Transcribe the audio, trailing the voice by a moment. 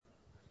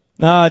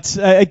It's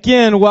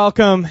again,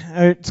 welcome.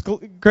 It's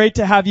great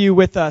to have you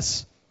with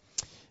us.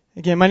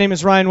 Again, my name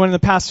is Ryan, one of the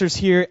pastors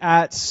here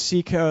at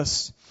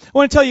Seacoast. I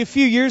want to tell you, a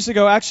few years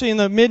ago, actually in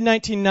the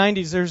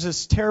mid-1990s, there was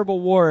this terrible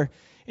war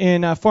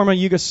in former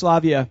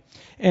Yugoslavia,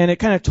 and it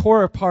kind of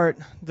tore apart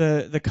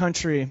the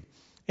country.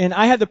 And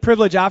I had the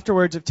privilege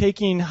afterwards of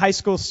taking high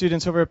school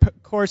students over a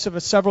course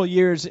of several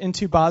years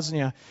into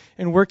Bosnia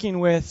and working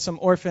with some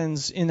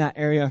orphans in that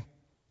area.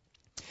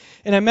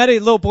 And I met a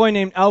little boy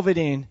named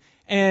Elvidine,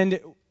 and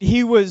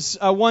he was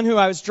one who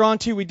I was drawn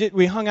to.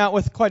 We hung out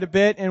with quite a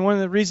bit, and one of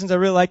the reasons I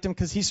really liked him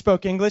because he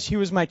spoke English. He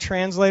was my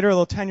translator, a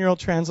little 10-year-old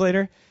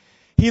translator.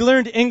 He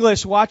learned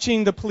English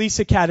watching the Police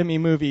Academy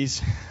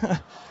movies.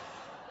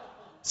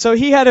 So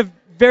he had a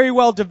very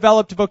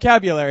well-developed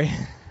vocabulary.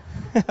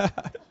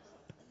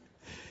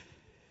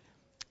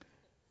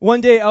 One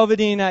day,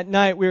 Elvidine, at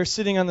night, we were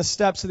sitting on the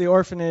steps of the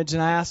orphanage,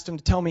 and I asked him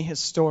to tell me his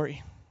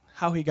story,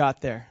 how he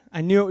got there.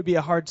 I knew it would be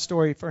a hard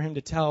story for him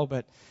to tell,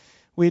 but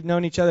we had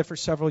known each other for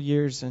several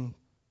years, and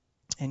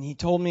he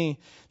told me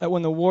that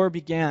when the war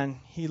began,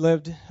 he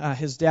lived,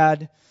 his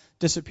dad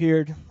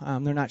disappeared.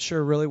 They're not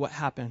sure really what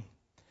happened.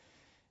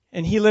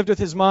 And he lived with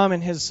his mom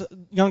and his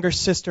younger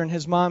sister, and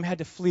his mom had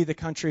to flee the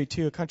country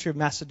to a country of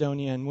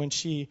Macedonia. And when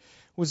she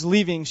was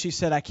leaving, she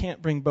said, "I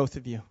can't bring both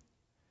of you."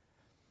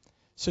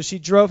 So she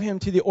drove him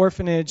to the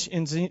orphanage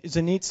in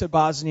Zenica,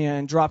 Bosnia,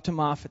 and dropped him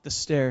off at the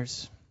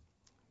stairs.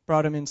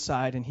 Brought him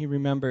inside, and he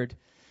remembered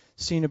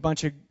seeing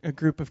a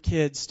group of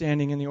kids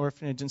standing in the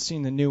orphanage and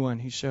seeing the new one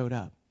who showed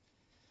up.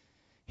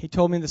 He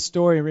told me the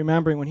story,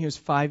 remembering when he was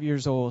 5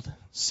 years old,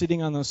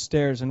 sitting on those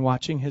stairs and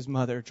watching his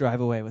mother drive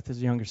away with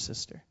his younger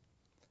sister.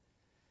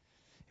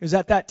 It was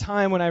at that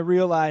time when I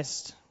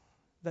realized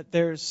that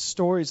there's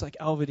stories like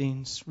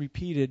Elvidine's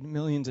repeated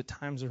millions of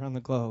times around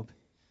the globe.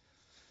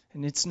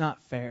 And it's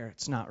not fair.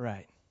 It's not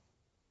right.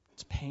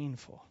 It's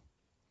painful.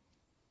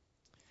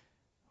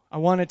 I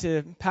wanted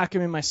to pack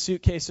him in my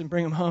suitcase and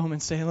bring him home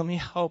and say, "Let me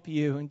help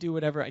you and do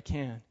whatever I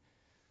can."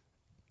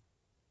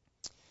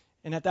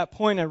 And at that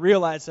point, I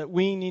realized that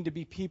we need to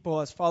be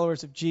people as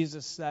followers of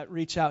Jesus that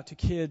reach out to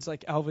kids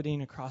like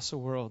Elvidine across the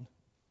world.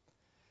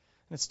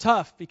 And it's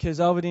tough because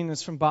Elvidine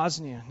is from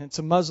Bosnia, and it's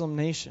a Muslim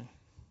nation,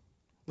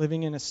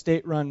 living in a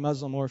state-run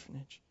Muslim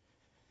orphanage.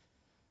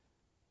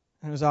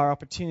 And it was our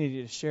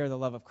opportunity to share the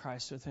love of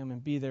Christ with him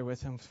and be there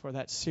with him for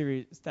that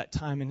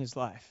time in his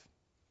life.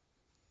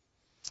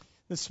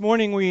 This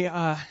morning we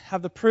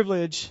have the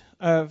privilege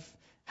of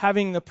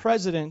having the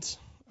president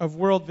of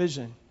World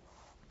Vision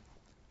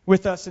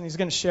with us, and he's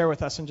going to share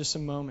with us in just a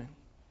moment.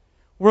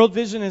 World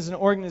Vision is an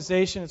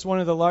organization. It's one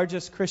of the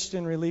largest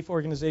Christian relief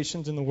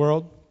organizations in the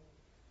world.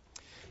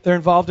 They're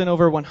involved in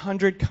over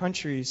 100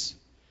 countries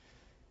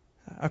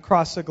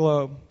across the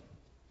globe.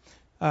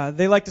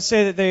 They like to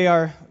say that they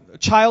are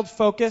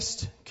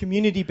child-focused,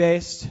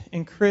 community-based,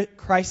 and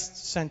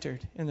Christ-centered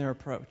in their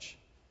approach.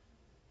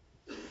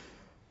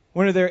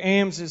 One of their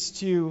aims is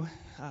to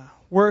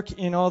work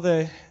in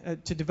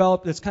to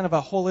develop this kind of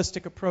a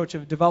holistic approach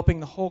of developing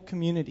the whole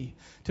community,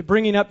 to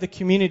bringing up the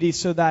community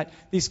so that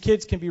these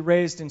kids can be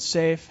raised in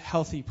safe,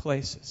 healthy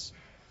places.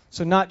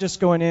 So not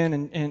just going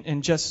in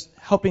and just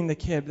helping the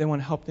kid, they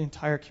want to help the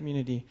entire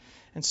community.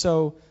 And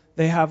so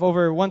they have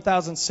over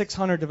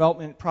 1,600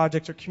 development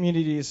projects or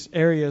communities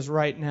areas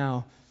right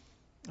now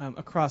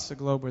across the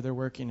globe where they're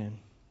working in.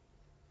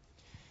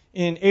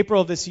 In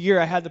April of this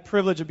year, I had the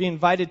privilege of being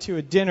invited to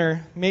a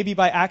dinner, maybe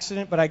by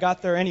accident, but I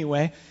got there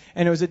anyway.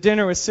 And it was a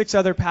dinner with 6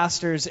 other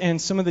pastors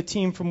and some of the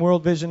team from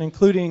World Vision,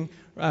 including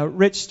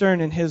Rich Stern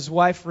and his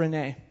wife,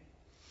 Renee.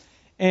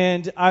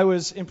 And I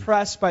was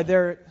impressed by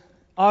their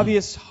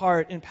obvious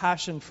heart and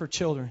passion for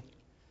children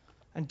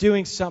and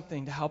doing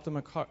something to help them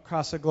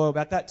across the globe.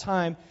 At that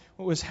time,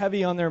 what was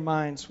heavy on their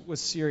minds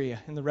was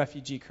Syria and the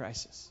refugee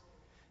crisis.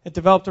 It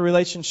developed a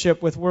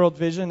relationship with World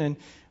Vision, and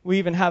we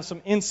even have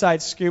some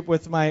inside scoop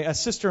with my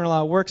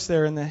sister-in-law who works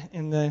there in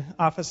the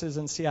offices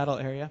in Seattle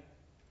area.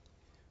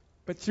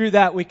 But through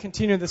that, we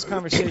continued this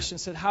conversation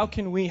and said, how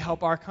can we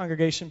help our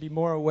congregation be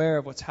more aware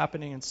of what's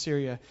happening in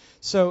Syria?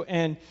 So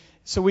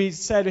we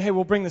said, hey,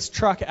 we'll bring this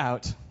truck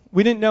out.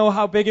 We didn't know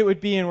how big it would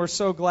be, and we're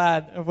so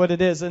glad of what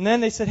it is. And then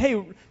they said,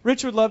 hey,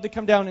 Rich would love to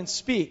come down and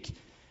speak.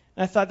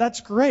 And I thought,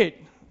 that's great.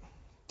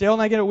 Dale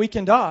and I get a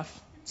weekend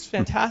off. It's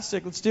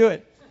fantastic. Let's do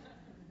it.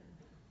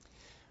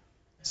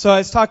 So I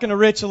was talking to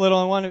Rich a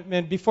little,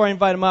 and before I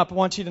invite him up, I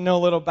want you to know a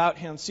little about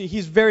him. See,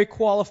 he's very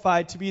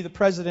qualified to be the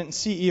president and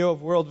CEO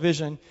of World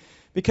Vision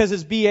because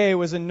his BA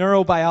was in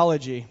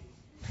neurobiology.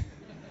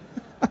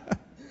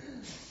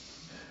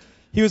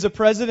 He was a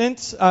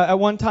president at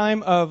one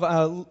time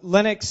of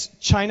Lennox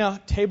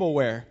China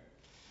Tableware.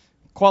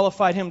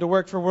 Qualified him to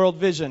work for World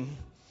Vision.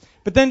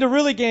 But then to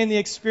really gain the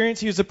experience,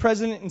 he was the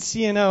president and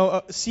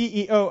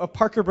CEO of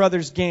Parker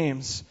Brothers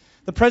Games.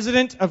 The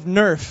president of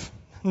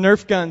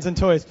Nerf guns and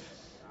toys.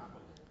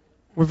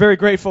 We're very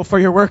grateful for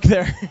your work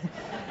there.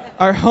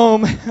 Our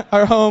home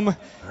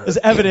is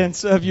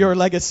evidence of your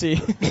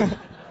legacy.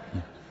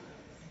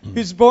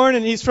 He's born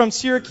and he's from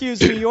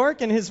Syracuse, New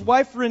York, and his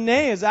wife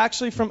Renee is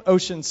actually from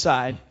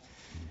Oceanside.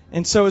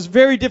 And so it was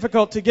very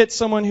difficult to get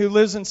someone who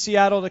lives in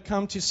Seattle to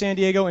come to San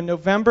Diego in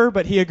November,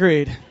 but he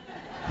agreed.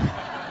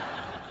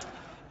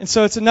 And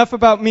so it's enough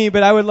about me,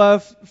 but I would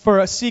love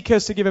for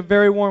Seacoast to give a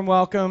very warm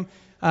welcome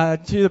to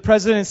the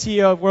President and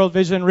CEO of World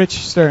Vision, Rich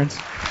Stearns.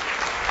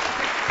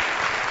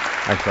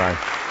 Thanks, Ryan.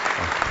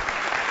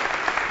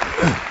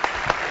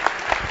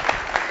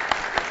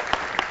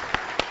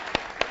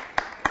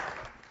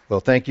 Well,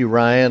 thank you,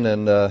 Ryan,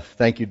 and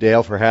thank you,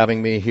 Dale, for having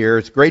me here.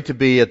 It's great to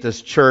be at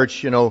this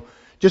church. You know,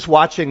 just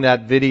watching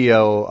that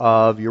video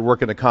of your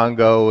work in the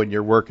Congo and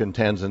your work in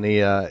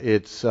Tanzania,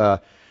 it's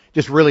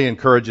just really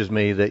encourages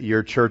me that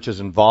your church is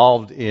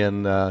involved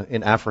in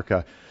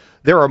Africa.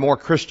 There are more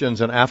Christians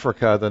in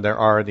Africa than there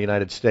are in the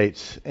United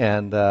States,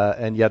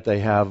 and yet they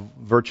have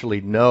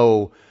virtually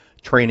no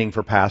training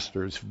for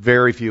pastors,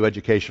 very few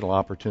educational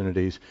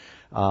opportunities.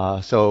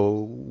 So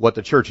what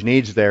the church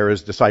needs there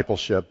is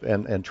discipleship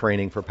and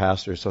training for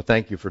pastors. So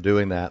thank you for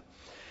doing that.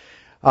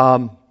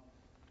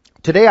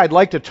 Today I'd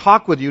like to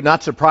talk with you,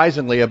 not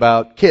surprisingly,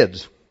 about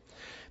kids,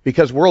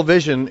 because World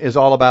Vision is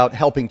all about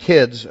helping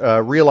kids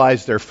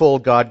realize their full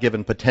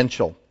God-given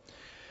potential.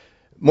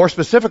 More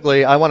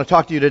specifically, I want to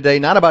talk to you today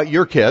not about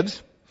your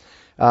kids,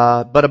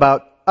 but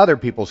about other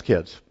people's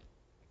kids.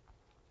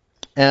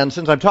 And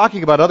since I'm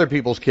talking about other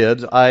people's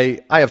kids,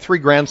 I have 3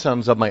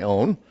 grandsons of my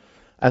own.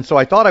 And so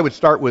I thought I would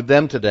start with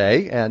them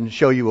today and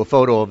show you a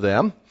photo of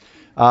them.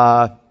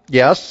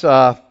 Yes,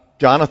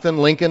 Jonathan,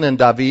 Lincoln, and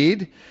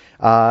David.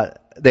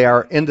 They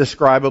are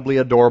indescribably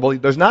adorable.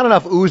 There's not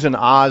enough oohs and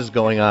ahs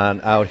going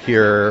on out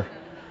here.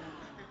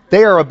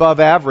 They are above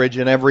average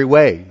in every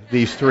way,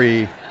 these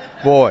 3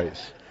 boys.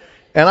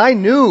 And I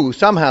knew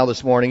somehow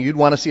this morning you'd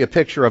want to see a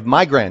picture of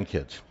my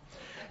grandkids.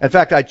 In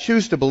fact, I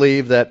choose to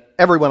believe that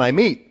everyone I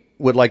meet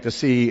would like to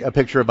see a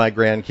picture of my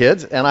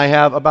grandkids, and I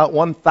have about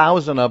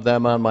 1,000 of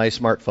them on my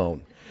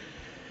smartphone.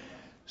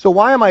 So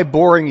why am I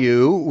boring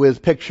you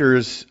with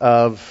pictures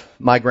of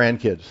my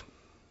grandkids?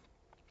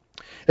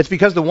 It's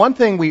because the one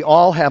thing we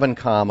all have in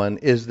common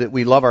is that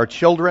we love our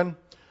children,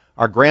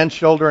 our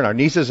grandchildren, our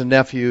nieces and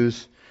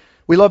nephews.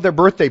 We love their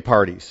birthday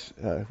parties.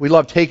 We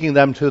love taking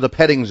them to the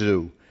petting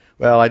zoo.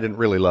 Well, I didn't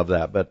really love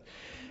that, but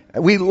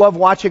we love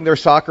watching their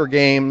soccer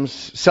games,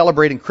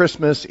 celebrating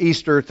Christmas,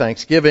 Easter,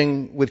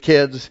 Thanksgiving with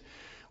kids.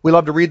 We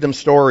love to read them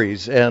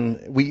stories,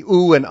 and we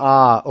ooh and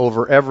ah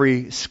over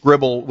every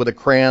scribble with a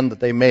crayon that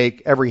they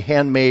make, every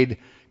handmade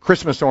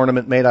Christmas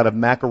ornament made out of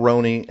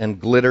macaroni and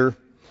glitter.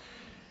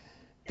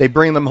 They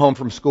bring them home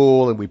from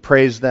school, and we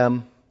praise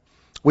them.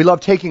 We love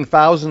taking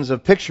thousands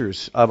of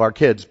pictures of our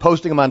kids,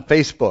 posting them on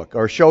Facebook,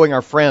 or showing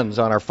our friends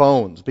on our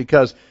phones,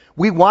 because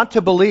we want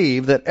to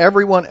believe that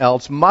everyone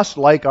else must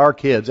like our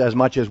kids as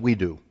much as we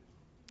do.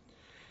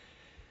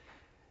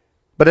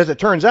 But as it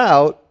turns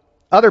out,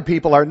 other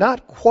people are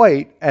not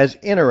quite as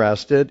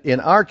interested in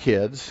our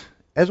kids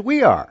as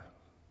we are.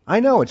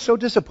 I know, it's so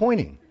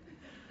disappointing.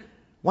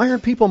 Why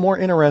aren't people more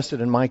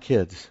interested in my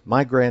kids,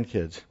 my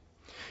grandkids?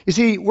 You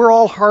see, we're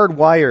all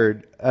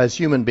hardwired as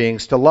human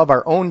beings to love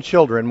our own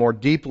children more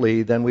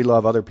deeply than we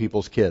love other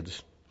people's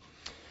kids.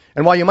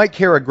 And while you might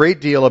care a great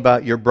deal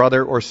about your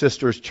brother or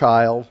sister's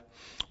child,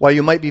 while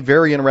you might be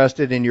very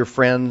interested in your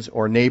friends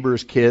or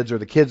neighbors' kids or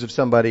the kids of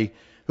somebody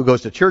who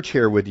goes to church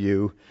here with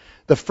you,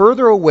 the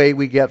further away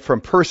we get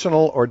from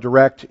personal or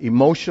direct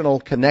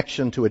emotional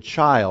connection to a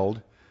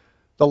child,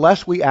 the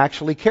less we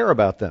actually care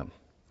about them.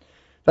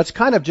 That's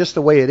kind of just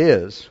the way it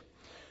is.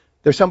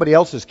 They're somebody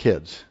else's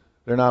kids.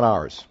 They're not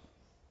ours.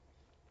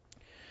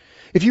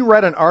 If you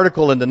read an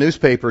article in the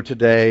newspaper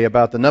today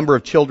about the number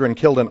of children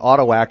killed in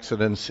auto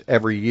accidents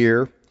every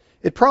year,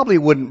 it probably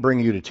wouldn't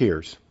bring you to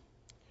tears.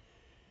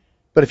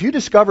 But if you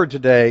discovered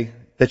today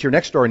that your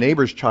next door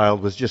neighbor's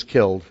child was just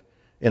killed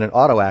in an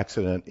auto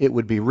accident, it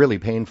would be really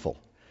painful.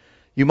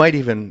 You might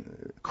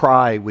even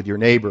cry with your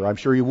neighbor, I'm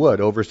sure you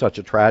would, over such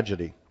a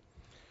tragedy.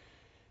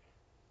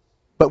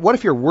 But what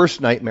if your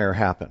worst nightmare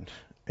happened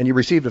and you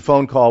received a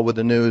phone call with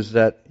the news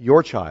that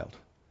your child,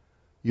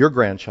 your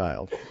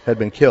grandchild, had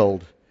been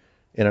killed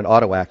in an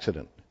auto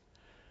accident?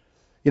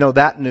 You know,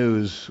 that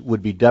news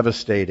would be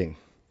devastating.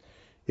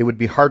 It would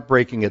be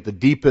heartbreaking at the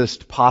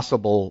deepest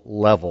possible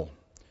level.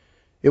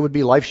 It would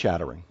be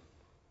life-shattering.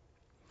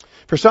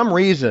 For some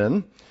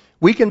reason,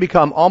 we can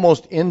become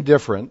almost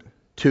indifferent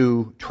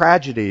to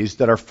tragedies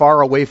that are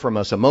far away from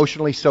us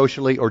emotionally,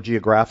 socially, or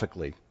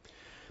geographically.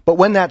 But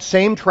when that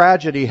same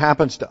tragedy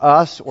happens to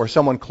us or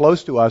someone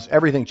close to us,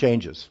 everything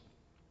changes.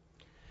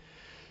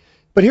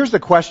 But here's the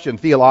question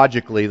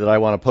theologically that I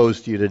want to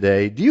pose to you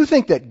today. Do you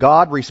think that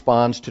God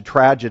responds to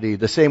tragedy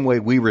the same way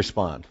we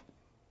respond?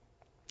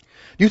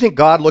 Do you think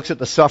God looks at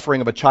the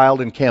suffering of a child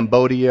in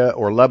Cambodia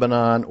or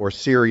Lebanon or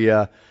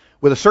Syria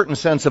with a certain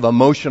sense of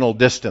emotional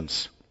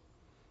distance?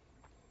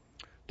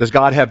 Does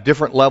God have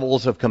different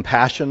levels of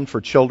compassion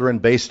for children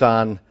based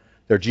on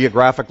their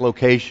geographic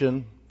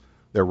location,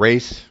 their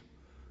race,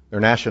 their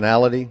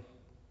nationality?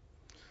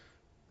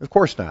 Of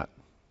course not.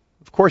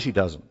 Of course He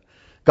doesn't.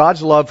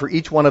 God's love for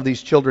each one of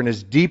these children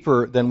is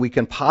deeper than we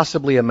can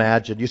possibly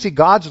imagine. You see,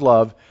 God's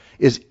love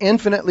is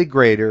infinitely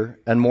greater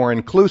and more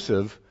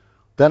inclusive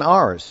than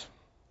ours.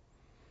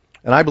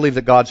 And I believe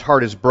that God's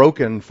heart is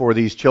broken for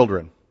these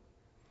children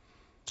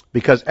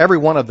because every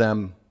one of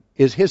them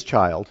is His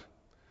child,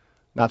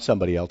 not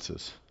somebody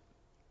else's.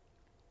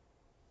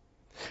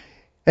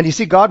 And you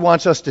see, God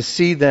wants us to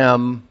see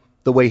them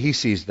the way He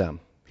sees them.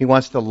 He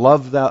wants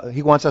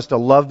us to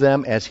love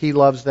them as He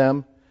loves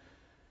them,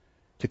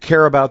 to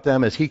care about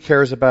them as He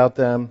cares about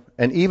them,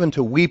 and even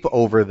to weep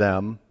over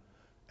them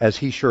as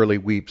He surely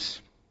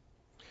weeps.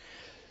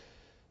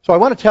 So I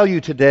want to tell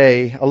you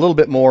today a little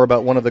bit more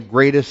about one of the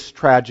greatest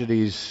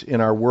tragedies in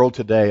our world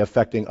today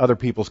affecting other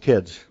people's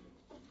kids.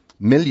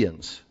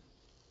 Millions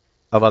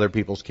of other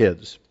people's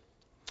kids.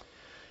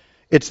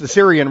 It's the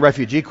Syrian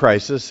Refugee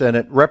Crisis, and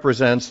it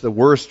represents the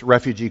worst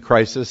refugee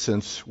crisis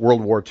since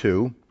World War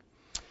II.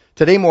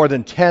 Today, more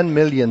than 10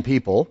 million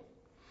people,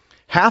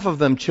 half of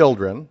them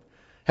children,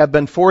 have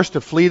been forced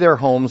to flee their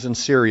homes in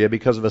Syria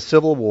because of a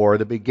civil war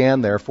that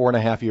began there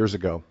 4.5 years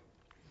ago.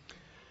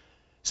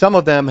 Some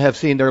of them have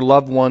seen their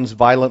loved ones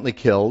violently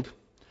killed.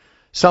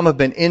 Some have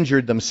been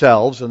injured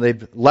themselves, and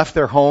they've left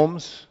their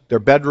homes, their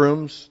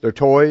bedrooms, their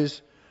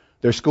toys,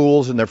 their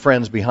schools, and their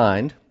friends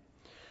behind.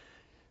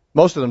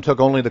 Most of them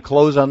took only the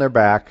clothes on their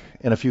back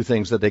and a few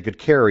things that they could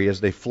carry as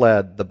they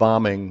fled the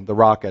bombing, the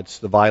rockets,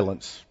 the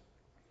violence.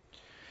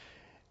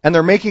 And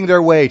they're making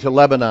their way to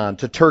Lebanon,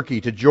 to Turkey,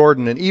 to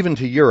Jordan, and even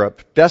to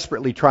Europe,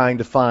 desperately trying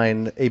to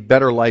find a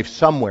better life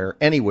somewhere,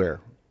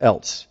 anywhere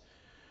else.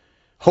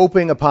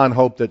 Hoping upon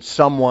hope that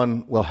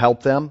someone will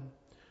help them,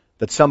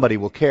 that somebody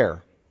will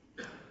care.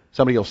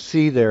 Somebody will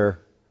see their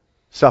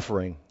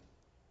suffering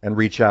and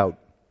reach out.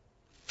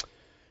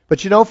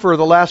 But you know, for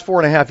the last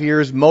 4.5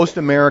 years, most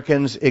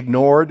Americans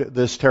ignored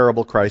this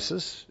terrible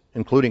crisis,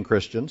 including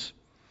Christians,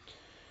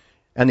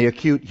 and the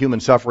acute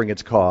human suffering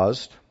it's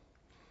caused.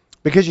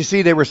 Because you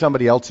see, they were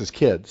somebody else's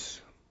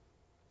kids.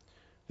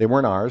 They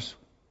weren't ours.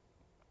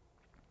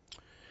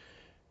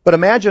 But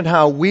imagine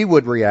how we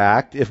would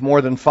react if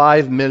more than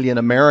 5 million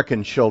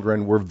American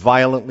children were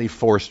violently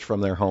forced from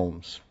their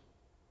homes.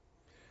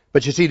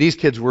 But you see, these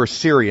kids were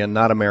Syrian,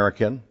 not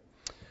American.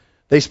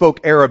 They spoke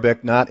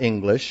Arabic, not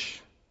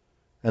English.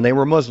 And they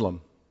were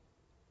Muslim,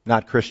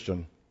 not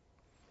Christian.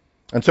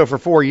 And so for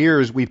 4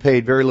 years, we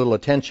paid very little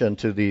attention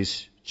to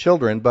these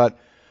children. But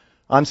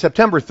on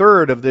September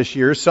 3rd of this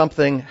year,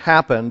 something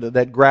happened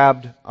that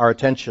grabbed our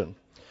attention.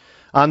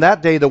 On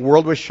that day, the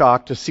world was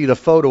shocked to see the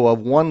photo of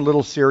one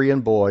little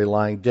Syrian boy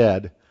lying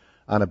dead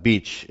on a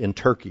beach in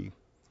Turkey.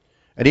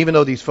 And even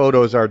though these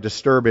photos are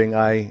disturbing,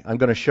 I'm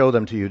going to show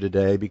them to you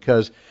today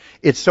because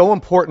it's so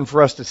important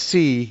for us to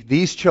see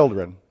these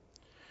children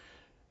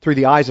through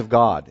the eyes of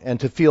God and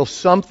to feel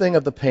something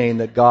of the pain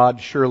that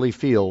God surely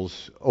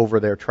feels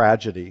over their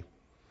tragedy.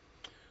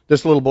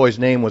 This little boy's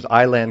name was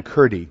Aylan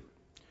Kurdi,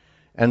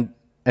 and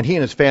he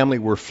and his family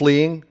were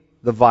fleeing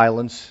the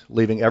violence,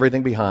 leaving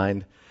everything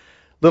behind.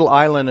 Little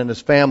Aylan and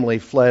his family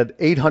fled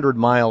 800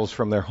 miles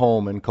from their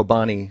home in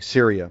Kobani,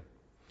 Syria,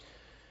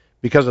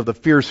 because of the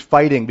fierce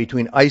fighting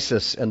between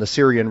ISIS and the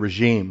Syrian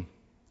regime.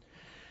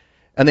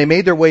 And they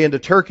made their way into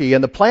Turkey,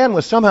 and the plan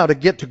was somehow to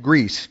get to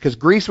Greece, because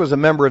Greece was a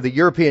member of the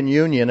European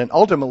Union, and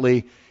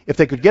ultimately, if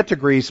they could get to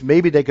Greece,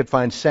 maybe they could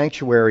find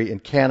sanctuary in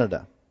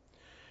Canada.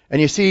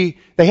 And you see,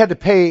 they had to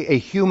pay a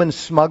human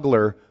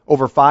smuggler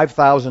over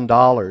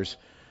 $5,000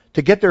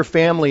 to get their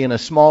family in a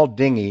small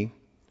dinghy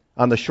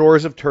on the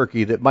shores of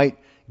Turkey that might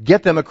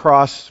get them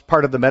across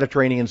part of the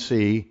Mediterranean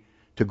Sea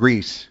to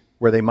Greece,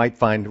 where they might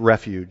find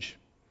refuge.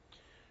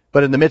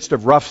 But in the midst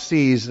of rough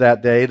seas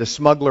that day, the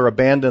smuggler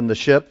abandoned the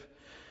ship.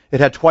 It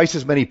had twice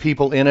as many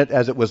people in it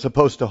as it was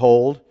supposed to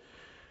hold,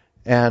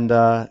 and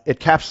it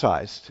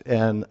capsized,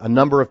 and a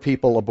number of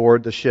people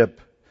aboard the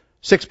ship,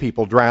 6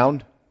 people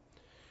drowned,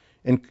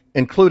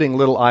 including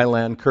little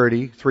Aylan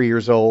Kurdi, 3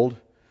 years old.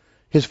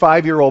 His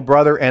 5-year-old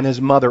brother and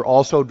his mother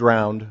also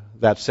drowned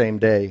that same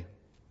day.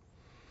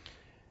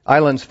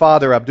 Aylan's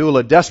father,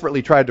 Abdullah,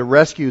 desperately tried to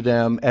rescue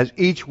them as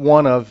each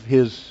one of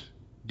his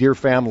dear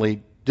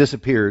family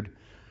disappeared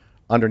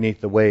underneath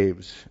the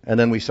waves. And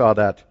then we saw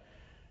that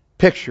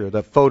picture,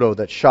 the photo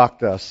that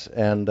shocked us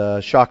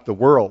and shocked the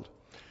world.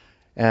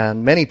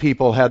 And many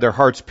people had their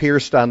hearts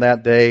pierced on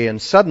that day,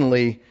 and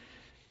suddenly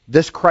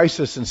this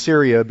crisis in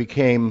Syria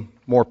became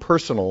more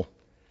personal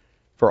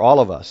for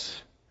all of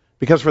us.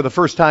 Because for the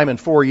first time in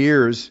 4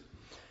 years,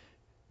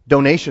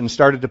 donations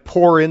started to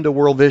pour into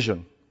World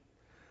Vision.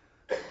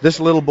 This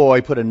little boy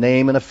put a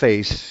name and a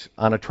face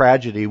on a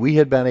tragedy we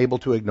had been able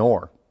to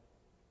ignore.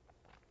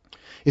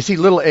 You see,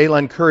 little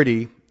Aylan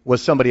Kurdi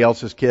was somebody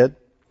else's kid.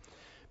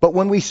 But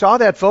when we saw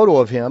that photo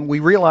of him, we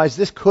realized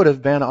this could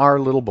have been our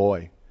little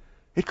boy.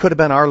 It could have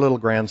been our little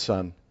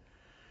grandson.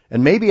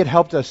 And maybe it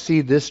helped us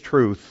see this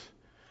truth,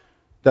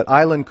 that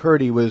Aylan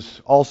Kurdi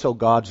was also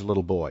God's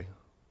little boy.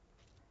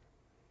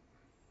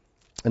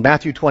 In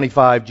Matthew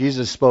 25,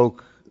 Jesus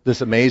spoke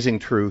this amazing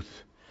truth.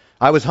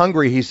 I was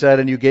hungry, he said,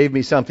 and you gave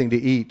me something to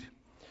eat.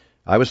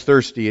 I was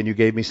thirsty, and you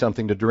gave me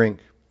something to drink.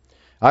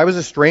 I was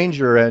a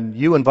stranger, and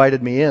you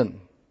invited me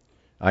in.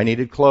 I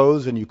needed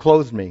clothes, and you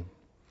clothed me.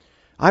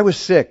 I was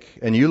sick,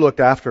 and you looked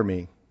after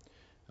me.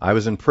 I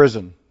was in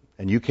prison,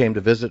 and you came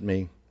to visit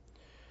me.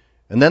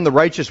 And then the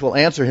righteous will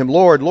answer him,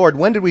 Lord, Lord,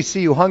 when did we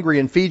see you hungry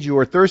and feed you,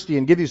 or thirsty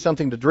and give you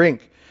something to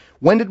drink?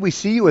 When did we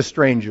see you a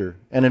stranger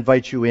and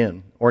invite you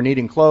in, or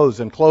needing clothes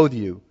and clothe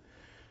you?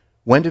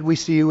 When did we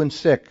see you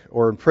sick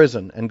or in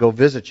prison and go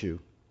visit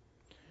you?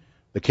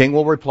 The king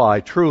will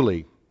reply,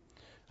 truly,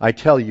 I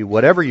tell you,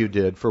 whatever you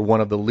did for one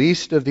of the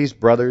least of these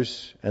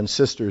brothers and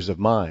sisters of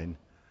mine,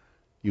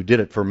 you did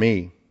it for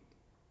me.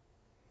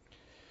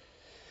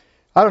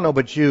 I don't know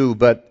about you,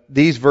 but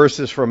these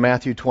verses from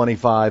Matthew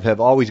 25 have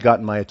always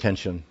gotten my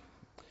attention.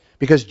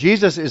 Because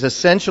Jesus is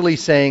essentially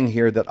saying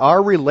here that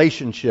our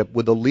relationship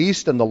with the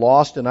least and the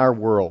lost in our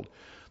world,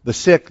 the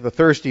sick, the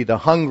thirsty, the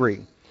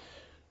hungry,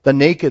 the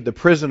naked, the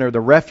prisoner, the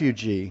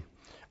refugee,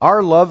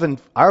 our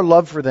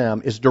love for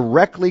them is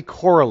directly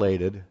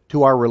correlated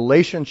to our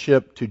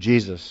relationship to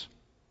Jesus.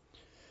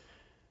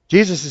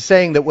 Jesus is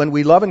saying that when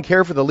we love and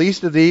care for the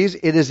least of these,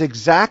 it is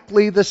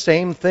exactly the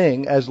same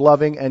thing as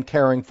loving and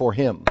caring for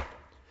Him.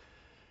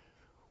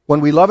 When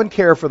we love and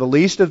care for the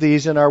least of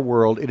these in our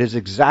world, it is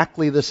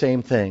exactly the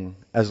same thing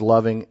as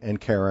loving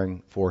and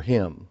caring for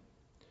Him.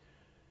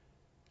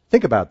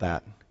 Think about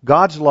that.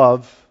 God's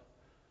love,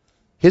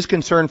 His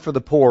concern for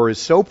the poor is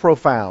so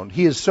profound,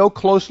 He is so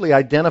closely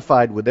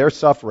identified with their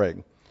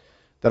suffering,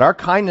 that our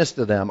kindness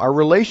to them, our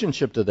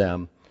relationship to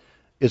them,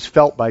 is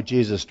felt by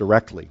Jesus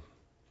directly.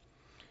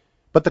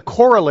 But the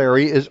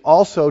corollary is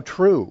also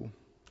true,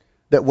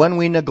 that when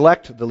we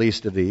neglect the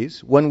least of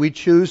these, when we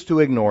choose to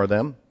ignore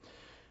them,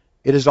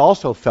 it is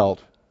also felt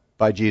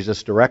by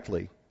Jesus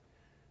directly.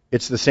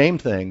 It's the same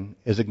thing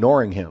as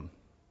ignoring Him.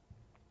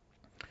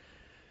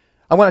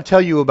 I want to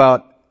tell you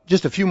about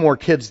just a few more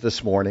kids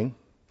this morning.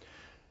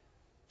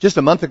 Just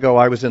a month ago,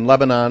 I was in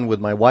Lebanon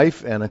with my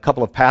wife and a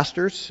couple of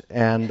pastors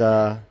and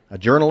a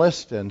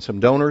journalist and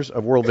some donors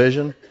of World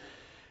Vision.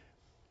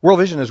 World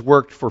Vision has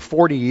worked for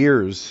 40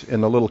 years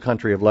in the little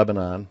country of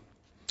Lebanon.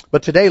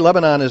 But today,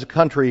 Lebanon is a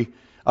country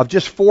of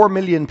just 4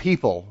 million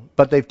people,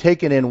 but they've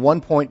taken in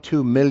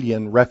 1.2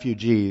 million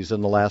refugees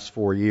in the last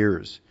 4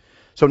 years.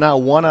 So now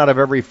 1 out of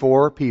every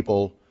 4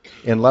 people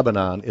in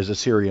Lebanon is a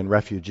Syrian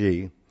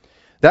refugee.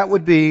 That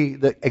would be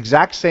the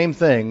exact same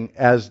thing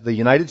as the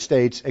United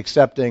States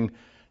accepting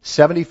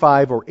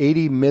 75 or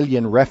 80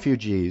 million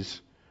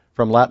refugees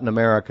from Latin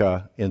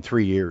America in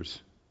 3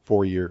 years,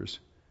 4 years.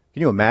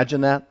 Can you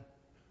imagine that?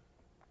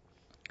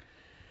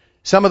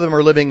 Some of them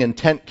are living in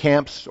tent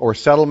camps or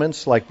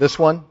settlements like this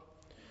one.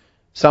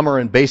 Some are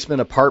in basement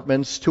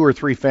apartments, 2 or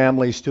 3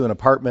 families to an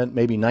apartment,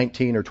 maybe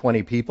 19 or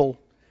 20 people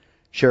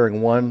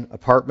sharing one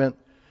apartment.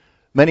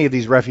 Many of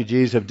these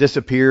refugees have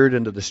disappeared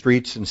into the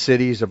streets and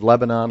cities of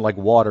Lebanon like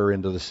water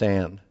into the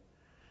sand.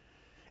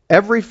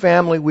 Every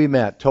family we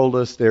met told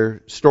us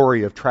their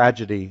story of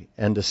tragedy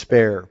and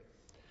despair.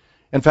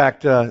 In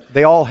fact,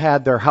 they all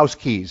had their house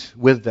keys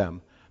with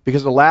them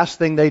because the last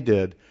thing they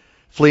did,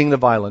 fleeing the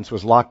violence,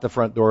 was lock the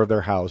front door of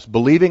their house,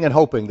 believing and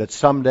hoping that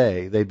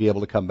someday they'd be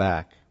able to come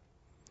back.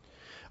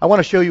 I want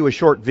to show you a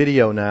short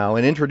video now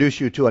and introduce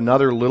you to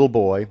another little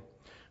boy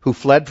who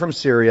fled from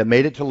Syria,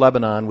 made it to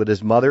Lebanon with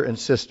his mother and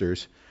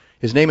sisters.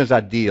 His name is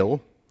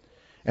Adil,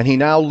 and he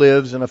now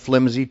lives in a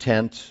flimsy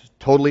tent,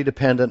 totally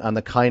dependent on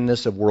the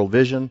kindness of World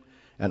Vision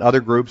and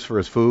other groups for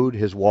his food,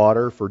 his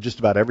water, for just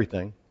about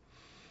everything.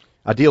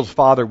 Adil's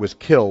father was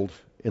killed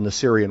in the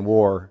Syrian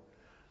war,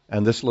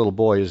 and this little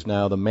boy is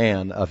now the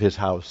man of his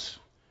house.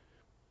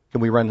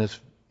 Can we run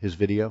his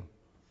video?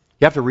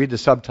 You have to read the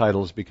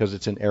subtitles because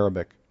it's in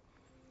Arabic.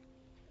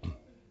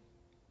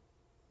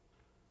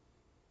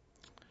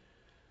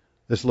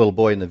 This little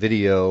boy in the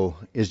video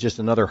is just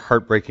another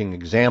heartbreaking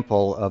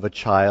example of a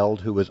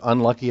child who was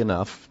unlucky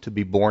enough to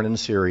be born in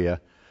Syria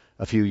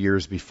a few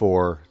years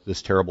before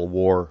this terrible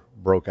war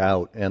broke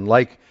out. And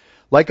like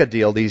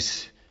Adil,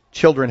 these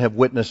children have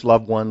witnessed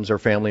loved ones or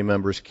family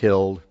members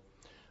killed.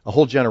 A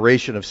whole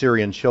generation of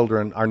Syrian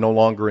children are no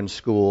longer in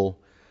school.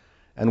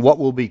 And what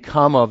will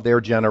become of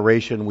their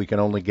generation, we can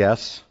only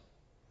guess,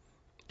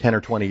 10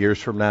 or 20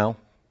 years from now.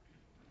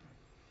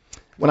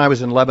 When I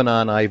was in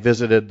Lebanon, I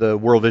visited the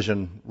World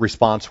Vision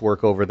response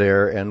work over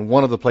there, and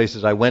one of the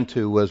places I went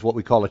to was what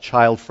we call a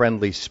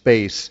child-friendly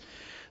space.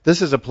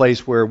 This is a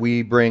place where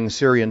we bring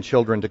Syrian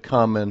children to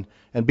come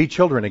and be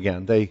children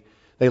again. They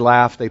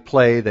laugh, they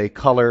play, they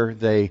color,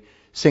 they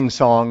sing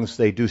songs,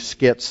 they do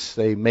skits,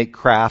 they make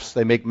crafts,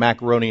 they make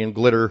macaroni and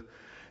glitter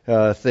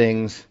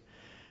things.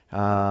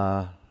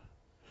 And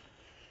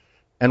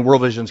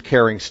World Vision's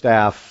caring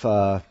staff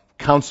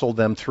counsel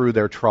them through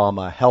their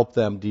trauma, help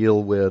them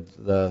deal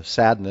with the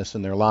sadness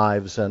in their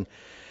lives. And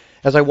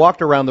as I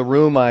walked around the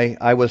room,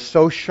 I was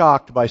so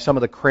shocked by some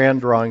of the crayon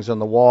drawings on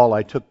the wall,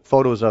 I took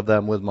photos of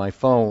them with my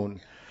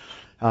phone.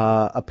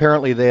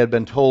 Apparently they had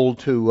been told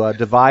to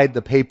divide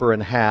the paper in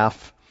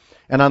half,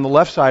 and on the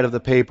left side of the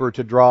paper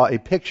to draw a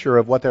picture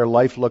of what their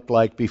life looked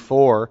like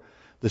before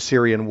the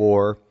Syrian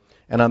war,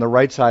 and on the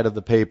right side of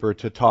the paper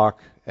to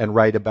talk and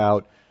write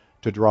about,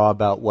 to draw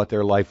about what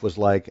their life was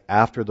like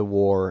after the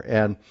war.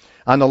 And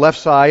on the left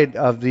side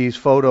of these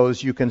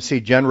photos, you can see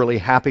generally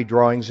happy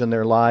drawings in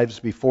their lives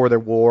before the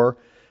war,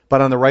 But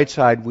on the right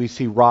side, we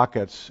see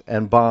rockets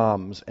and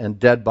bombs and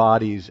dead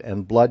bodies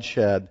and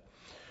bloodshed.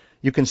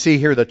 You can see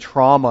here the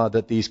trauma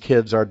that these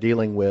kids are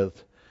dealing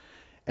with.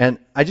 And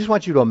I just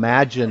want you to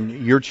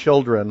imagine your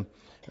children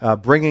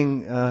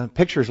bringing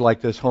pictures like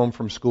this home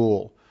from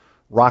school.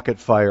 Rocket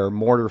fire,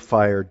 mortar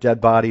fire,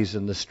 dead bodies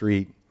in the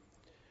street.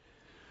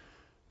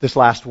 This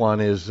last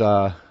one is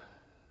a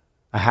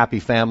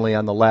happy family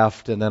on the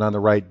left, and then on the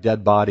right,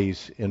 dead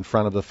bodies in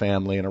front of the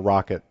family and a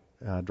rocket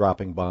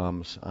dropping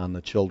bombs on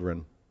the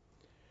children.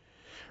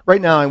 Right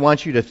now, I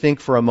want you to think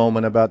for a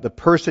moment about the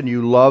person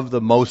you love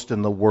the most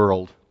in the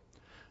world.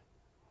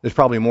 There's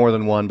probably more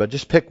than one, but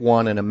just pick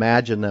one and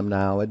imagine them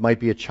now. It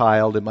might be a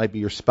child, it might be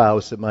your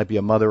spouse, it might be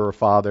a mother or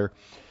father.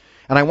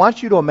 And I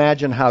want you to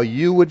imagine how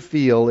you would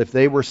feel if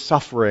they were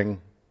suffering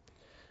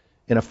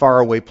in a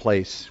faraway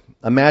place.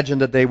 Imagine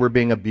that they were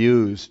being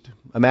abused.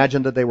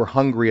 Imagine that they were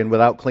hungry and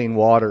without clean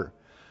water.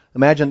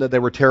 Imagine that they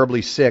were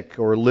terribly sick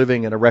or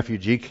living in a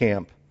refugee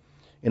camp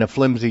in a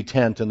flimsy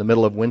tent in the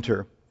middle of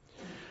winter.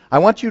 I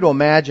want you to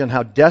imagine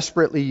how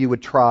desperately you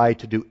would try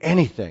to do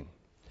anything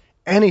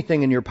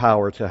in your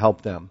power to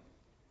help them.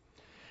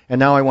 And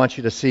now I want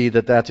you to see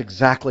that that's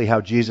exactly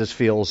how Jesus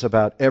feels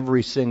about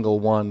every single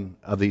one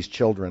of these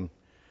children,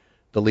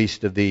 the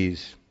least of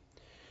these.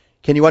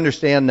 Can you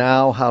understand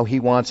now how he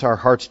wants our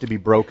hearts to be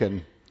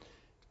broken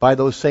by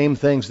those same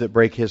things that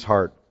break his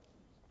heart?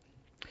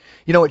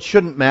 You know, it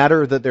shouldn't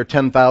matter that they're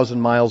 10,000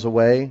 miles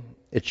away.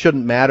 It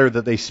shouldn't matter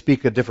that they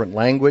speak a different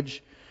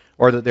language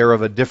or that they're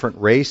of a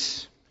different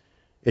race.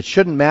 It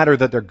shouldn't matter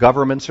that their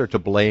governments are to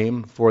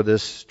blame for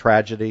this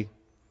tragedy.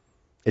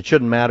 It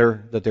shouldn't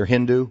matter that they're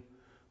Hindu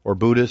or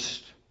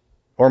Buddhist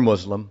or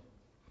Muslim.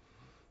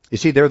 You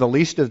see, they're the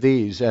least of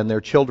these, and they're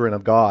children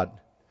of God.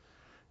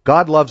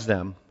 God loves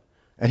them,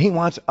 and he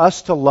wants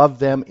us to love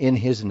them in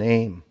his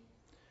name.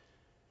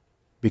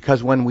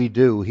 Because when we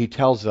do, he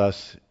tells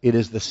us it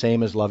is the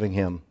same as loving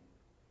him.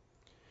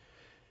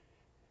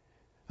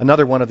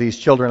 Another one of these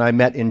children I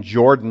met in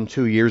Jordan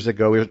 2 years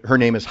ago. Her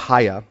name is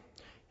Haya.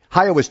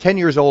 Haya was 10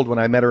 years old when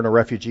I met her in a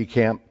refugee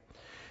camp.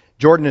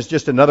 Jordan is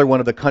just another one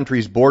of the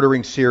countries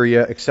bordering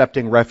Syria,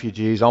 accepting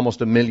refugees.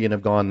 Almost 1 million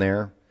have gone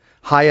there.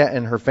 Haya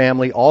and her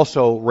family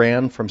also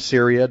ran from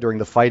Syria during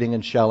the fighting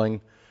and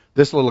shelling.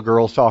 This little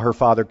girl saw her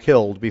father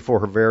killed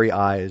before her very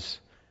eyes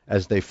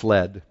as they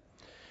fled.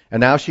 And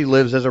now she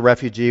lives as a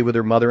refugee with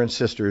her mother and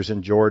sisters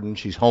in Jordan.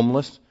 She's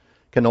homeless,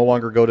 can no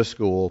longer go to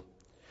school.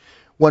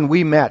 When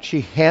we met,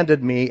 she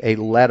handed me a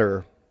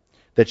letter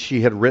that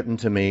she had written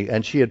to me,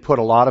 and she had put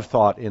a lot of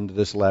thought into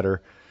this letter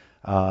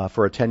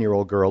for a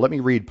 10-year-old girl. Let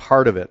me read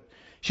part of it.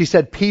 She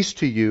said, "Peace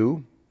to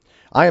you.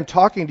 I am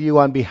talking to you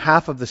on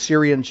behalf of the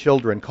Syrian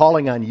children,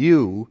 calling on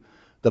you,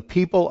 the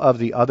people of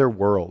the other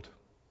world."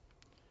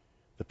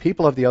 The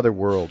people of the other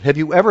world. Have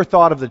you ever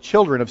thought of the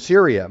children of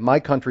Syria, my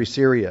country,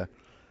 Syria?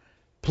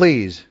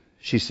 Please,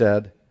 she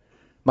said,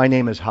 my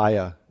name is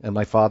Haya, and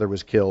my father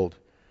was killed.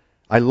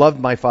 I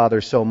loved my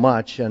father so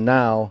much, and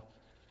now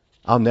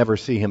I'll never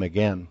see him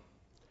again.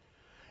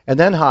 And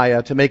then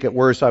Haya, to make it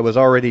worse, I was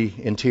already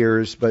in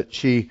tears, but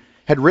she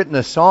had written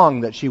a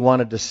song that she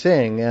wanted to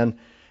sing,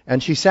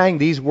 and she sang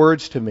these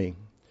words to me.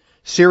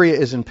 Syria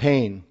is in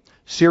pain.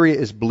 Syria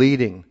is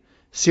bleeding.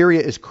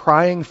 Syria is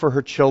crying for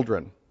her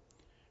children.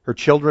 Her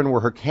children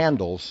were her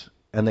candles,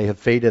 and they have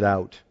faded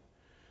out.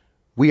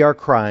 We are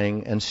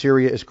crying, and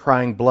Syria is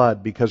crying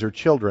blood because her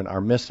children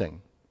are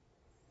missing.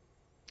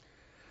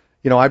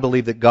 You know, I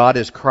believe that God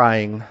is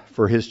crying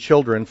for his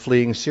children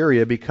fleeing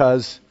Syria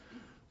because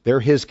they're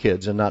his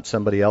kids and not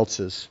somebody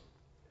else's.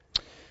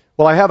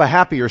 Well, I have a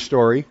happier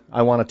story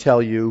I want to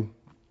tell you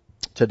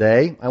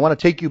today. I want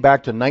to take you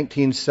back to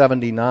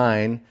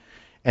 1979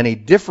 and a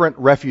different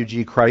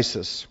refugee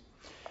crisis.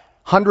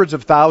 Hundreds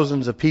of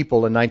thousands of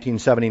people in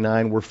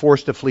 1979 were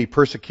forced to flee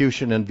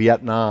persecution in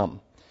Vietnam.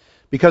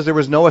 Because there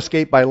was no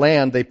escape by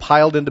land, they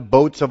piled into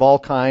boats of all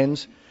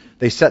kinds.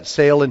 They set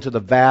sail into the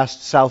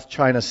vast South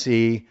China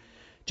Sea,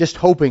 just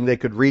hoping they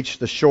could reach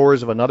the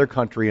shores of another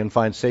country and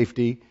find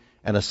safety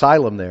and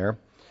asylum there.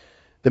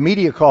 The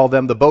media called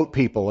them the boat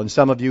people, and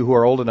some of you who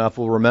are old enough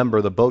will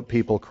remember the boat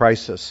people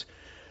crisis.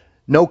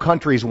 No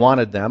countries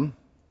wanted them.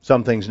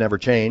 Some things never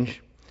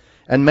change.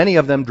 And many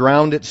of them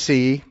drowned at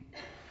sea,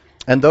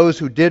 and those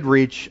who did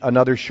reach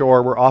another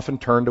shore were often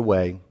turned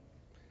away,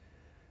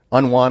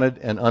 unwanted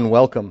and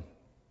unwelcome.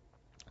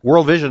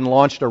 World Vision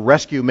launched a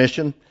rescue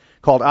mission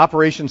called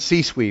Operation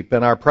Sea Sweep,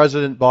 and our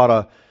president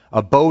bought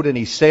a boat and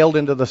he sailed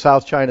into the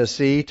South China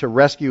Sea to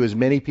rescue as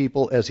many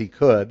people as he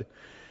could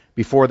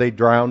before they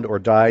drowned or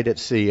died at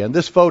sea. And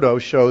this photo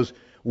shows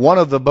one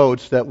of the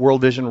boats that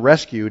World Vision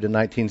rescued in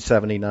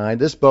 1979.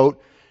 This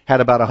boat had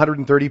about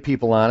 130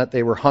 people on it.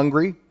 They were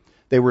hungry,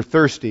 they were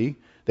thirsty,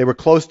 they were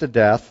close to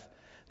death,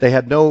 they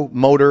had no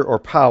motor or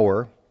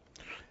power.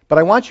 But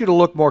I want you to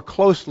look more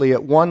closely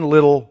at one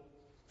little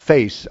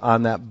face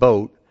on that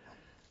boat.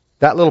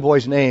 That little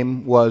boy's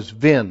name was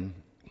Vin.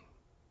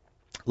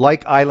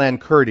 Like Ilan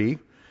Kurdi,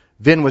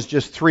 Vin was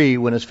just 3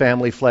 when his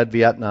family fled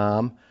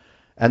Vietnam,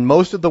 and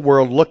most of the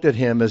world looked at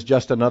him as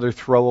just another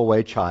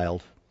throwaway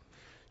child.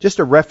 just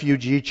a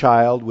refugee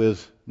child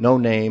with no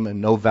name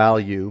and no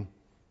value.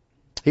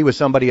 He was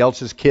somebody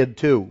else's kid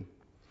too.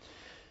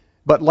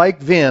 But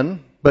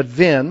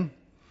Vin,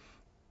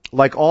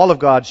 like all of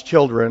God's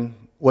children,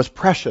 was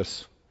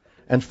precious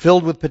and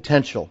filled with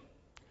potential.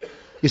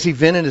 You see,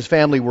 Vin and his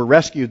family were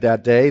rescued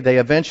that day. They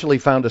eventually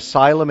found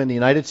asylum in the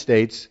United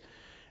States,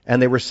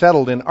 and they were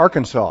settled in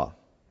Arkansas.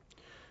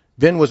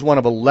 Vin was one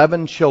of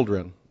 11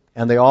 children,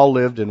 and they all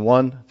lived in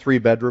one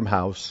 3-bedroom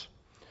house.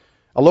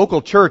 A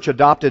local church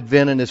adopted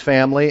Vin and his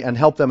family and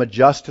helped them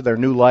adjust to their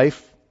new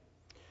life.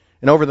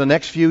 And over the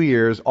next few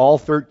years, all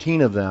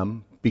 13 of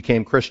them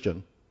became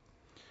Christian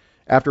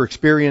after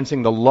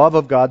experiencing the love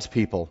of God's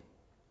people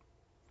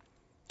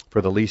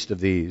for the least of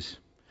these.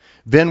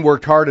 Vin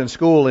worked hard in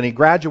school, and he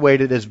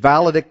graduated as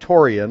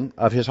valedictorian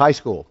of his high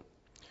school.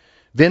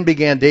 Vin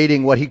began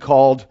dating what he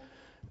called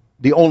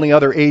the only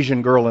other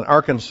Asian girl in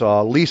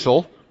Arkansas,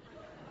 Liesel.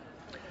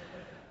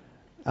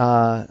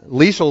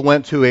 Liesel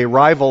went to a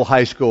rival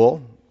high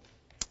school,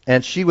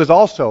 and she was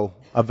also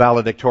a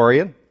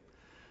valedictorian.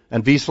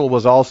 And Liesel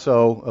was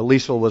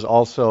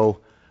also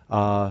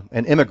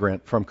an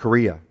immigrant from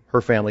Korea.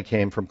 Her family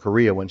came from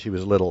Korea when she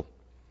was little.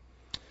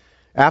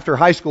 After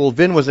high school,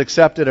 Vin was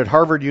accepted at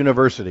Harvard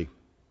University,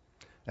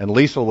 and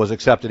Liesel was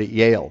accepted at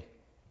Yale.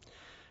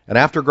 And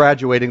after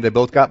graduating, they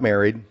both got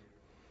married.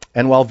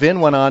 And while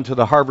Vin went on to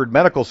the Harvard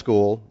Medical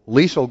School,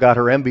 Liesel got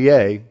her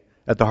MBA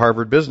at the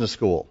Harvard Business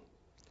School.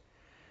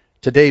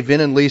 Today,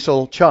 Vin and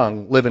Liesel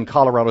Chung live in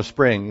Colorado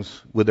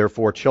Springs with their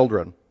 4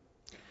 children.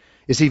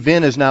 You see,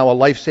 Vin is now a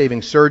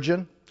life-saving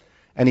surgeon,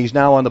 and he's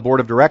now on the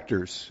board of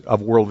directors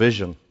of World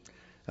Vision.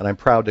 And I'm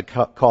proud to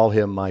call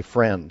him my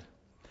friend.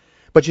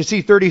 But you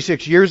see,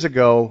 36 years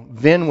ago,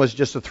 Vin was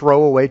just a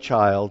throwaway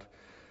child,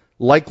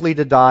 likely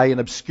to die in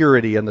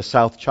obscurity in the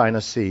South China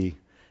Sea,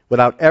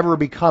 without ever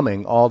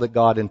becoming all that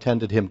God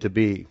intended him to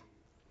be.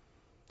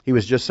 He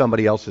was just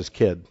somebody else's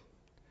kid.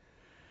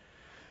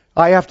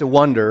 I have to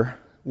wonder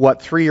what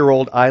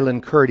 3-year-old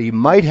Island Curdy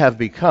might have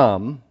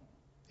become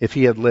if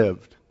he had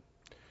lived.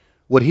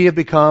 Would he have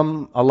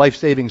become a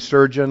life-saving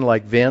surgeon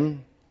like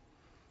Vin?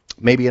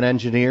 Maybe an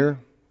engineer?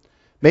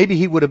 Maybe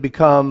he would have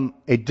become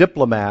a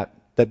diplomat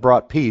that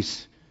brought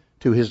peace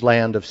to his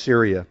land of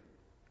Syria.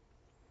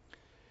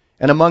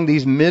 And among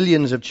these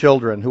millions of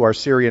children who are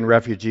Syrian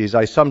refugees,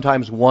 I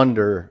sometimes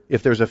wonder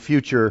if there's a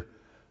future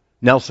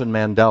Nelson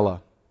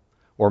Mandela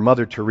or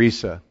Mother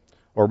Teresa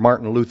or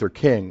Martin Luther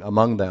King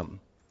among them.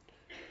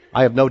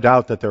 I have no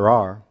doubt that there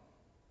are.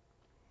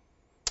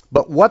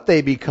 But what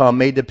they become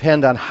may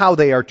depend on how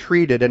they are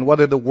treated and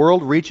whether the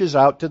world reaches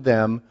out to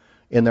them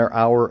in their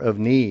hour of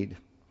need.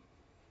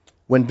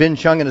 When Vin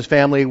Chung and his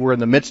family were in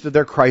the midst of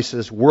their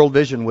crisis, World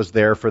Vision was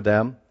there for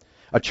them.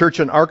 A church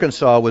in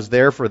Arkansas was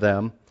there for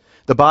them.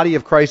 The body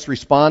of Christ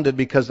responded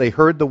because they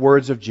heard the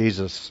words of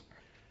Jesus.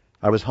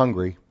 I was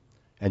hungry,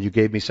 and you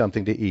gave me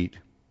something to eat.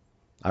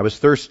 I was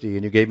thirsty,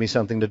 and you gave me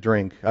something to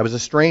drink. I was a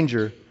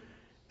stranger,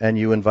 and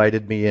you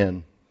invited me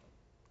in.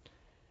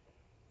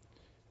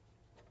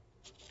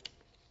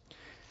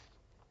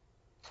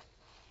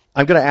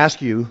 I'm going to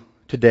ask you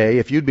today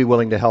if you'd be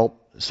willing to help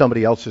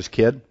somebody else's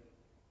kid.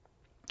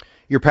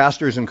 Your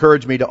pastors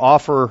encouraged me to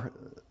offer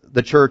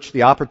the church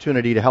the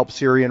opportunity to help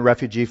Syrian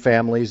refugee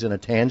families in a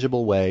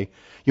tangible way.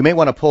 You may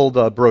want to pull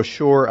the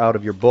brochure out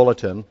of your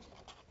bulletin.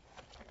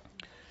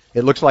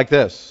 It looks like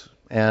this,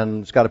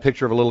 and it's got a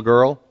picture of a little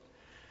girl.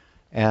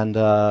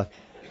 And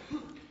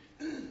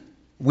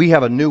we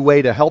have a new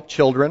way to help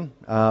children.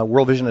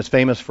 World Vision is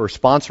famous for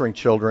sponsoring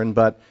children,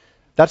 but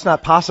that's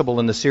not possible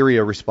in the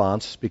Syria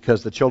response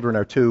because the children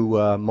are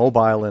too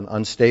mobile and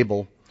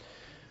unstable.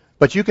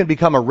 But you can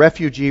become a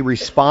refugee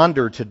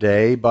responder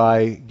today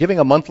by giving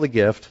a monthly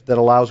gift that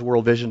allows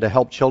World Vision to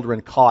help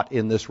children caught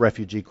in this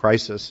refugee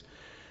crisis.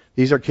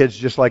 These are kids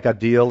just like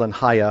Adil and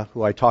Haya,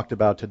 who I talked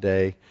about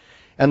today.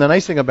 And the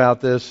nice thing about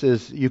this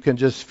is you can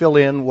just fill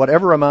in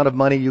whatever amount of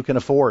money you can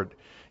afford.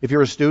 If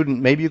you're a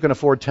student, maybe you can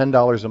afford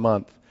 $10 a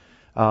month.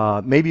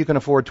 Maybe you can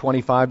afford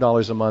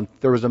 $25 a month.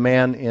 There was a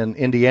man in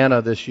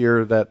Indiana this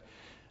year that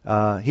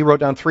he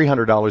wrote down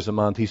 $300 a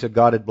month. He said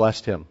God had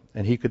blessed him,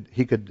 and he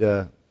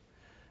could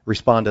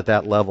respond at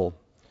that level.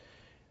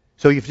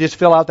 So if you just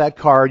fill out that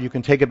card, you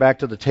can take it back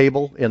to the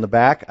table in the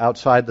back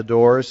outside the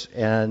doors,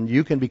 and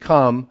you can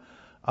become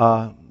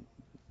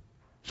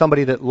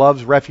somebody that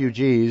loves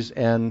refugees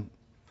and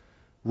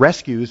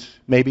rescues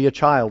maybe a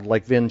child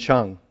like Vin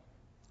Chung.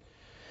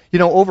 You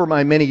know, over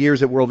my many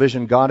years at World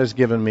Vision, God has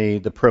given me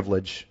the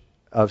privilege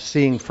of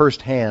seeing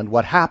firsthand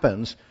what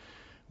happens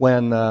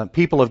when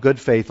people of good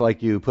faith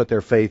like you put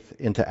their faith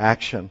into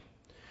action.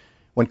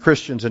 When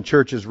Christians and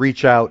churches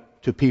reach out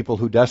to people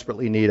who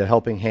desperately need a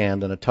helping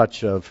hand and a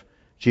touch of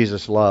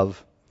Jesus'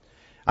 love.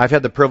 I've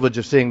had the privilege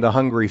of seeing the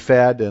hungry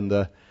fed and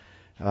the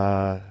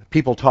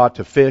people taught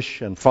to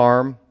fish and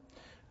farm.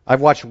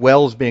 I've watched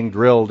wells being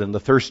drilled and the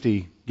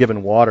thirsty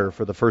given water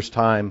for the first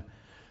time.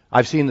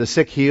 I've seen the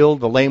sick healed,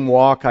 the lame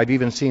walk. I've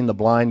even seen the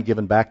blind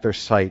given back their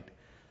sight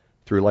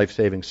through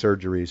life-saving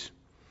surgeries.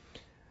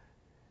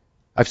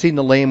 I've seen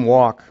the lame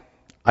walk.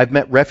 I've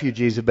met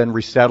refugees who've been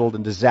resettled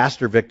and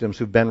disaster victims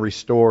who've been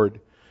restored.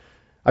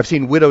 I've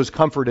seen widows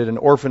comforted and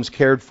orphans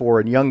cared for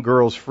and young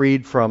girls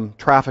freed from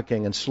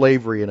trafficking and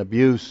slavery and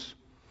abuse.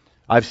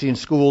 I've seen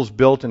schools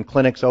built and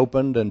clinics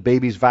opened and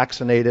babies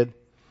vaccinated.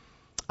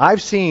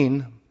 I've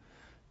seen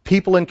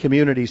people in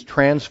communities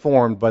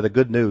transformed by the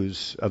good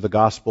news of the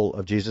gospel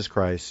of Jesus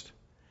Christ.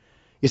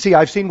 You see,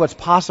 I've seen what's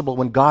possible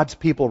when God's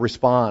people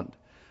respond,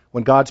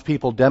 when God's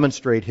people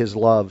demonstrate His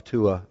love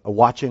to a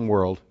watching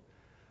world,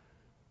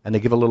 and they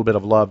give a little bit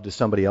of love to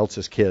somebody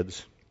else's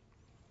kids.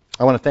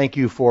 I want to thank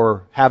you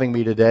for having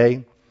me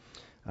today.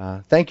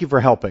 Thank you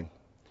for helping,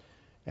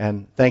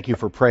 and thank you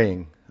for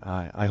praying.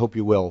 I hope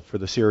you will for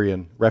the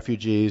Syrian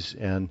refugees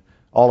and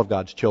all of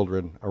God's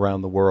children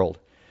around the world.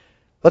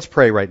 Let's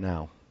pray right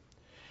now.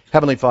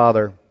 Heavenly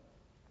Father,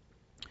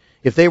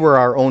 if they were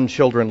our own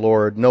children,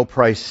 Lord, no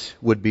price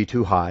would be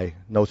too high,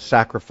 no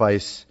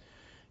sacrifice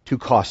too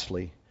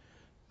costly,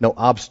 no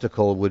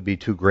obstacle would be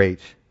too great.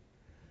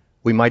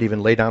 We might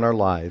even lay down our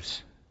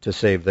lives to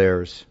save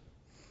theirs.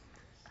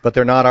 But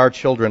they're not our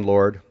children,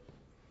 Lord.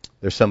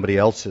 They're somebody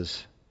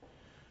else's.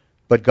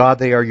 But God,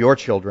 they are your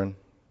children,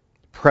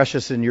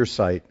 precious in your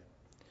sight.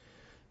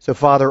 So,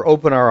 Father,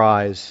 open our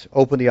eyes,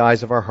 open the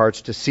eyes of our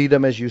hearts to see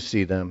them as you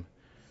see them,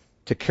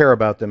 to care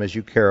about them as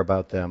you care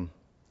about them.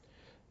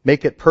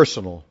 Make it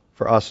personal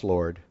for us,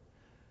 Lord,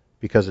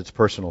 because it's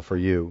personal for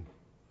you.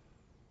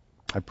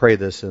 I pray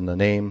this in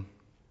the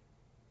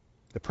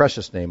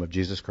precious name of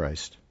Jesus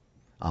Christ.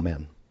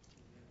 Amen.